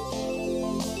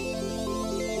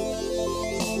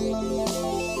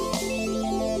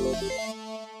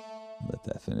 Let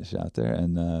that finish out there.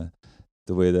 And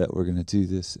the way that we're going to do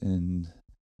this in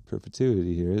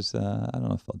perpetuity here is, I don't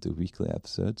know if I'll do weekly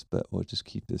episodes, but we'll just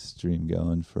keep this stream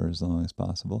going for as long as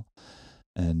possible.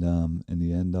 And in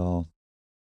the end, I'll,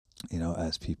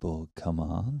 as people come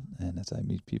on and as I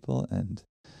meet people and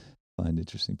find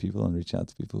interesting people and reach out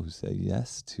to people who say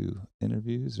yes to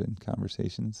interviews and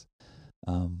conversations,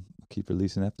 keep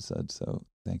releasing episodes. So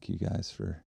thank you guys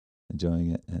for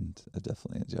enjoying it, and I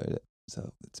definitely enjoyed it.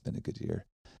 So it's been a good year.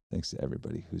 Thanks to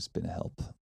everybody who's been a help,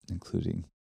 including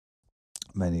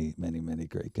many, many, many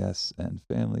great guests and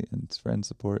family and friend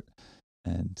support,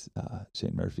 and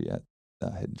Shane Murphy at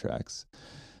Hidden Tracks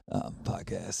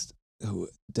podcast, who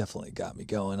definitely got me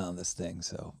going on this thing.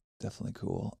 So definitely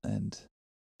cool. And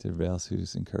to everybody else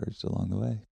who's encouraged along the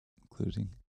way, including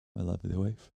my lovely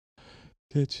wife.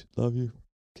 Kitch, love you.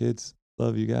 Kids,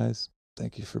 love you guys.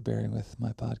 Thank you for bearing with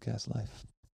my podcast life.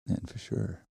 And for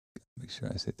sure, make sure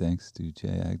I say thanks to Jay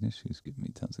Agnish, who's given me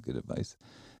tons of good advice.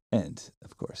 And,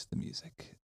 of course, the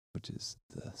music, which is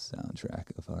the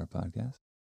soundtrack of our podcast.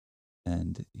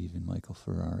 And even Michael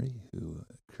Ferrari, who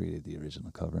created the original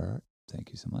cover art.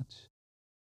 Thank you so much.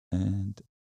 And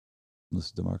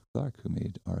Melissa DeMarco Clark, who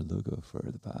made our logo for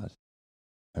the pod.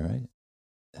 All right.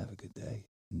 Have a good day.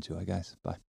 Enjoy, guys.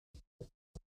 Bye.